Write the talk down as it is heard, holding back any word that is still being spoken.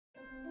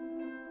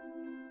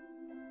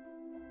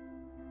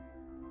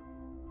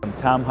I'm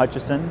Tom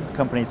Hutchison,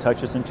 company's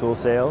Hutchison Tool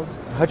Sales.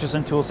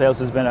 Hutchison Tool Sales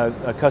has been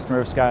a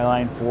customer of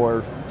Skyline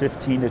for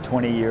 15 to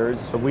 20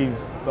 years. We've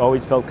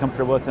always felt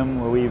comfortable with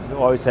them. We've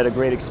always had a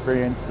great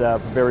experience,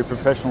 very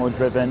professional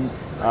driven.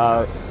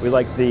 We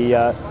like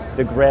the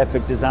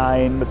graphic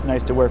design. It's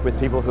nice to work with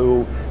people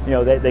who,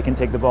 they can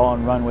take the ball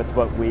and run with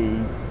what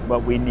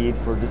we need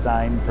for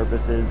design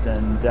purposes,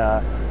 and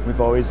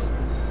we've always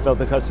felt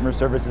the customer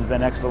service has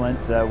been excellent.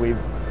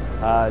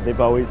 They've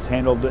always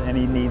handled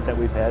any needs that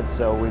we've had,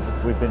 so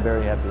we've been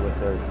very happy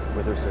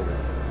with their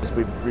service.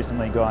 We've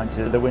recently gone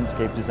to the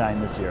windscape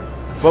design this year.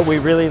 What we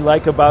really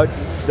like about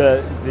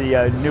the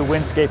new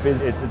windscape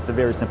is it's a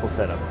very simple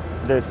setup.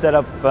 The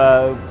setup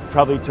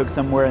probably took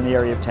somewhere in the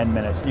area of 10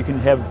 minutes. You can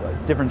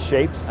have different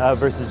shapes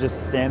versus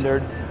just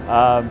standard.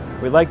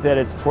 We like that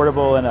it's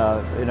portable in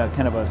a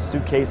kind of a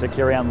suitcase or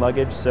carry-on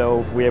luggage, so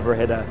if we ever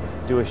had to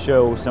do a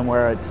show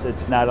somewhere,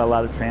 it's not a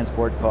lot of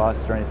transport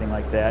costs or anything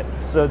like that.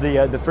 So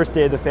the first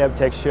day of the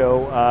FabTech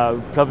show,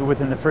 probably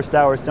within the first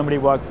hour, somebody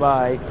walked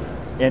by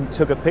and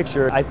took a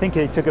picture. I think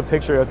they took a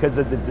picture because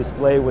the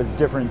display was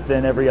different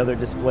than every other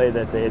display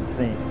that they had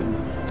seen.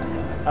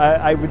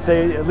 I would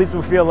say at least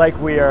we feel like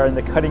we are in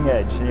the cutting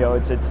edge.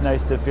 It's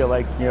nice to feel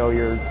like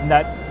you're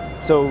not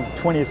so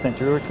 20th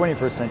century, we're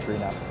 21st century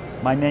now.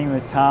 My name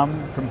is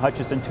Tom from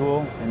Hutchison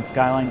Tool, and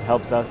Skyline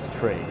helps us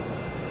trade.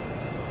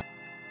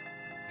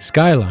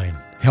 Skyline,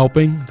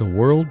 helping the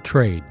world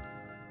trade.